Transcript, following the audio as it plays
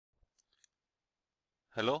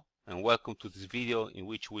Hello and welcome to this video in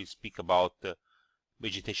which we speak about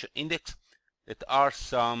vegetation index. There are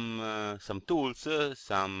some tools,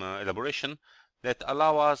 some elaboration that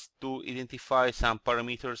allow us to identify some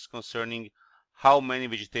parameters concerning how many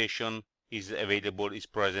vegetation is available, is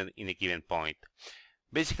present in a given point.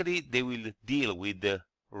 Basically, they will deal with the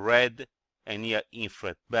red and near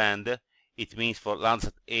infrared band. It means for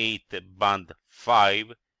Landsat 8 band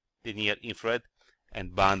 5, the near infrared,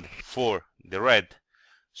 and band 4, the red.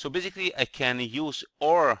 So basically I can use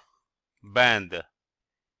our band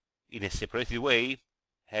in a separated way,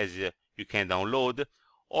 as you can download,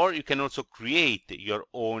 or you can also create your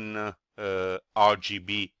own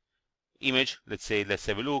RGB image. Let's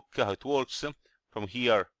have a look how it works. From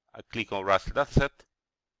here I click on raster dataset,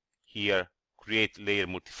 here create layer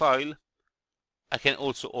multifile. I can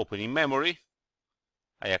also open in memory,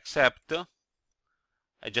 I accept,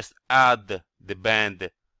 I just add the band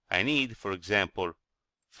I need, for example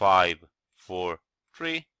 5, 4,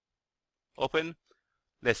 3, open.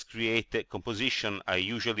 Let's create a composition I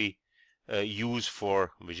usually use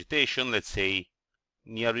for vegetation. Let's say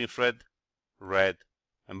near infrared, red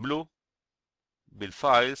and blue. Build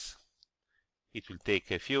files. It will take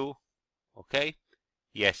a few. Okay.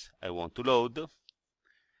 Yes, I want to load.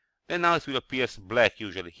 And now it will appear black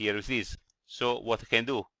usually. Here it is. So what I can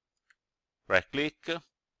do, right click,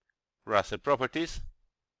 raster properties,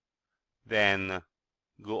 then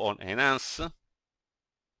go on enhance,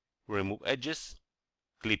 remove edges,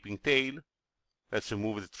 clipping tail. Let's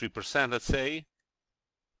remove the 3%, let's say,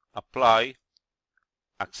 apply,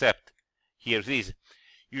 accept. Here it is.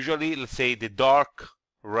 Usually, let's say the dark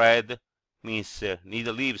red means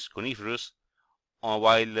needle leaves, coniferous,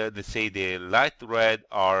 while let's say the light red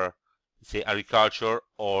are, let's say, agriculture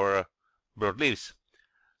or broadleaves.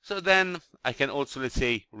 So then I can also, let's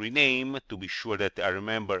say, rename to be sure that I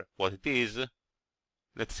remember what it is.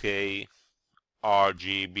 Let's say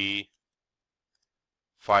RGB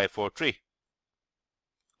 543.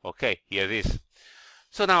 Okay, here it is.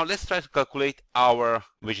 So now let's try to calculate our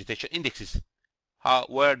vegetation indexes.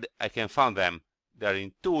 Where I can find them? They're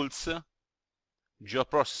in Tools,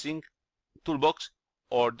 Geoprocessing, Toolbox,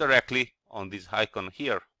 or directly on this icon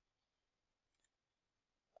here.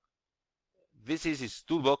 This is its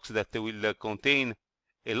toolbox that will contain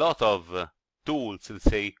a lot of tools. Let's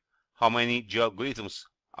say how many geoalgorithms,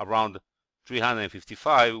 around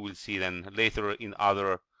 355. We'll see then later in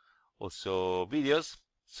other also videos.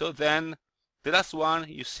 So then the last one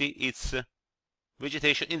you see, it's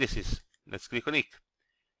vegetation indexes. Let's click on it.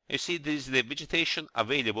 You see this is the vegetation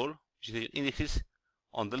available, vegetation indexes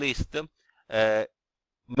on the list.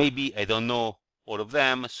 Maybe I don't know all of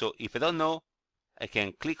them, so if I don't know, I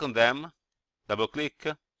can click on them, double click.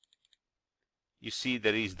 You see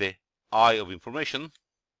there is the eye of information,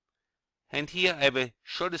 and here I have a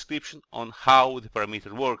short description on how the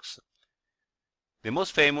parameter works. The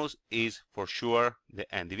most famous is for sure the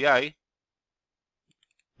NDVI,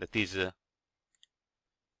 that is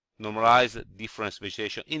normalized difference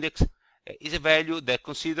vegetation index. Is a value that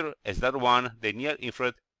consider as that one the near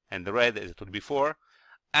infrared and the red, as I told before,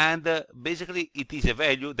 and basically it is a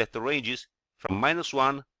value that ranges from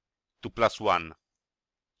 -1 to +1.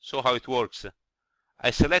 So how it works,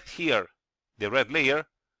 I select here the red layer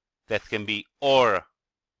that can be or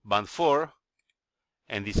band 4,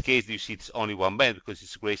 in this case you see it's only one band because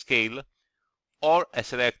it's grayscale, or I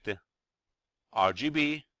select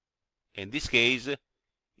RGB, in this case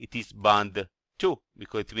it is band 2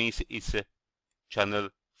 because it means it's channel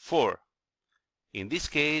 4. In this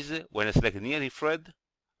case, when I select near infrared,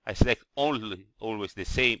 I select always the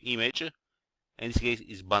same image, and in this case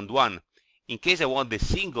is band 1. In case I want the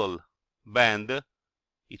single band,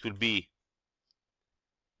 it will be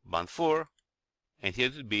band 4, and here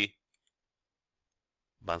it will be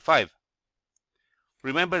band 5.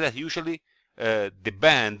 Remember that usually the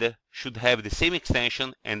band should have the same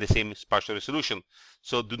extension and the same spatial resolution.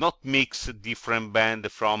 So do not mix different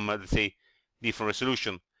band from, let's say, different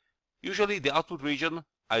resolution. Usually the output region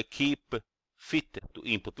I keep fit to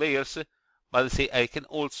input layers, but let's say I can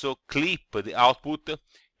also clip the output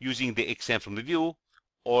using the extend from the view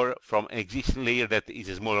or from an existing layer that is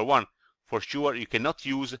a smaller one. For sure you cannot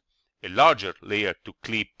use a larger layer to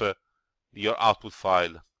clip your output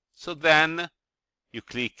file. So then you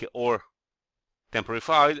click or temporary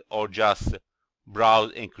file or just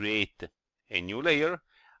browse and create a new layer.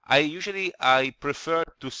 I prefer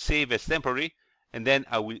to save as temporary, and then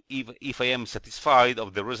I will, if I am satisfied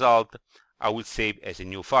of the result, I will save as a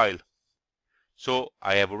new file. So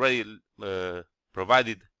I have already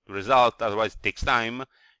provided the result, otherwise it takes time,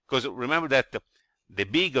 because remember that the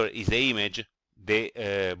bigger is the image,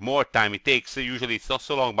 the more time it takes. Usually it's not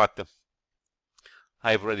so long, but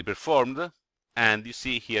I've already performed, and you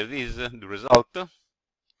see here it is, the result,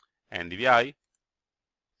 and DVI.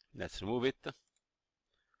 Let's remove it.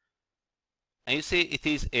 And you see it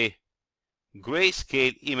is a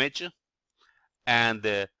grayscale image, and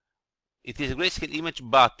it is a grayscale image,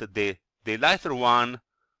 but the lighter one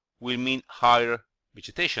will mean higher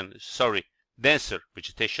vegetation, denser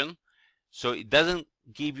vegetation. So it doesn't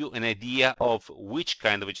give you an idea of which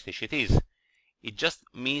kind of vegetation it is. It just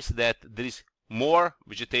means that there is more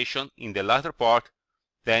vegetation in the lighter part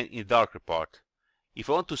than in the darker part. If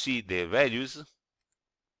I want to see the values,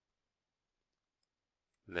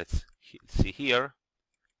 let's see here.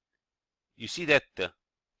 You see that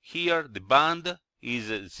here the band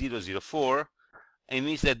is 004, and it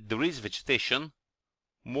means that there is vegetation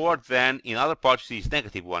more than in other parts is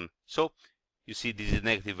 -1. So you see this is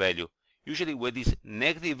negative value. Usually where this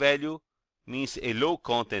negative value means a low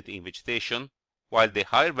content in vegetation, while the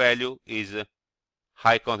higher value is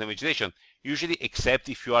high content vegetation. Usually, except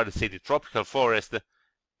if you are, let's say, the tropical forest,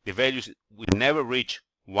 the values will never reach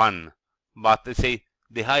 1. But let's say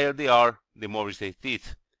the higher they are, the more vegetated it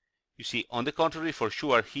is. You see, on the contrary, for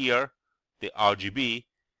sure here, the RGB,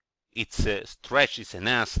 it's stretched, it's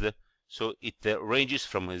enhanced, so it ranges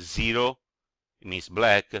from 0, it means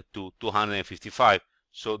black, to 255.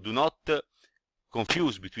 So do not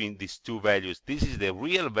confuse between these two values. This is the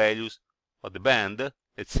real values of the band,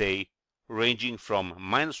 let's say, ranging from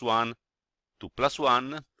 -1 to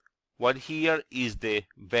 +1, while here is the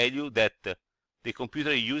value that the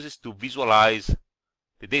computer uses to visualize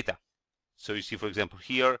the data. So you see, for example,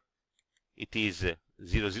 here it is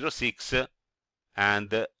 006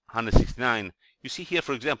 and 169. You see here,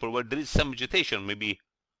 for example, where there is some vegetation, maybe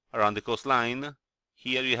around the coastline,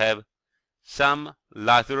 here you have some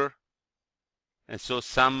lighter, and so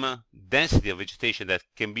some density of vegetation that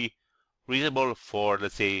can be reasonable for,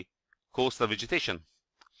 let's say, coastal vegetation.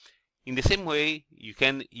 In the same way, you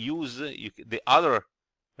can use the other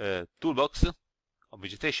toolbox of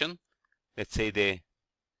vegetation, let's say the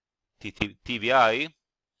TVI,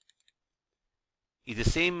 is the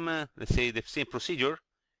same, let's say, the same procedure.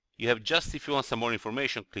 You have just, if you want some more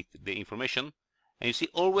information, click the information, and you see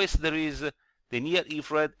always there is the near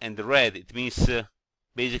infrared and the red. It means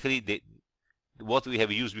basically what we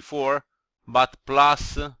have used before, but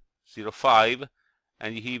plus 0.5,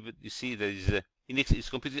 and you see there is index is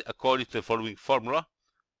computed according to the following formula,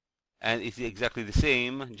 and it's exactly the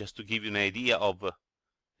same. Just to give you an idea of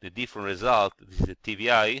the different result, this is the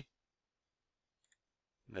TVI.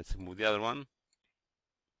 Let's move the other one.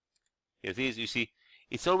 Here it is. You see,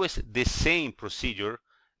 it's always the same procedure,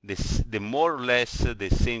 the more or less the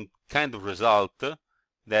same kind of result,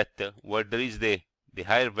 that where there is the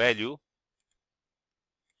higher value,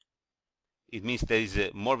 it means there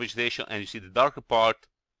is more vegetation, and you see the darker part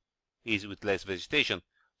is with less vegetation.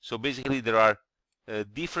 So basically there are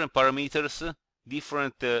different parameters,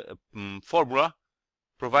 different formula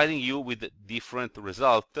providing you with different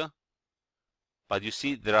result, but you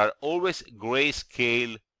see there are always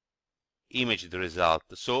grayscale image the result.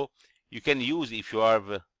 So you can use, if you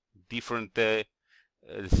have different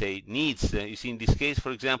let's say needs, you see in this case,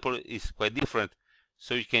 for example, is quite different,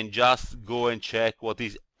 so you can just go and check what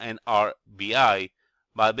is an RBI.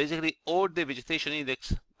 But basically all the vegetation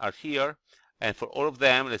index are here, and for all of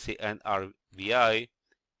them, let's say an RBI,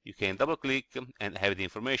 you can double click and have the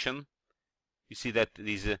information. You see that it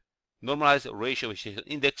is a normalized ratio vegetation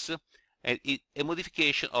index, and a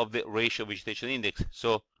modification of the ratio vegetation index.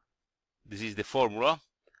 So this is the formula,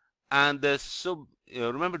 and so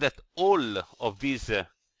remember that all of these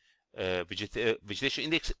vegetation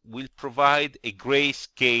index will provide a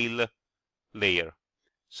grayscale layer.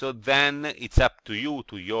 So then it's up to you,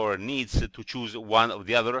 to your needs, to choose one or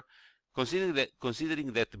the other, considering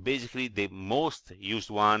that basically the most used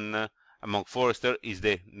one among foresters is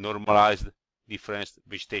the normalized difference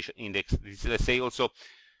vegetation index. This is, let's say, also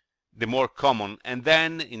the more common. And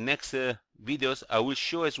then in next videos I will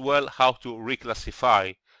show as well how to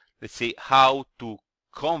reclassify, let's say, how to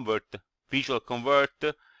visual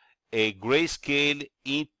convert a grayscale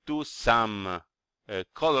into some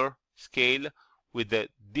color scale with a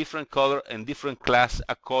different color and different class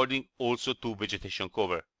according also to vegetation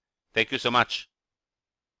cover. Thank you so much.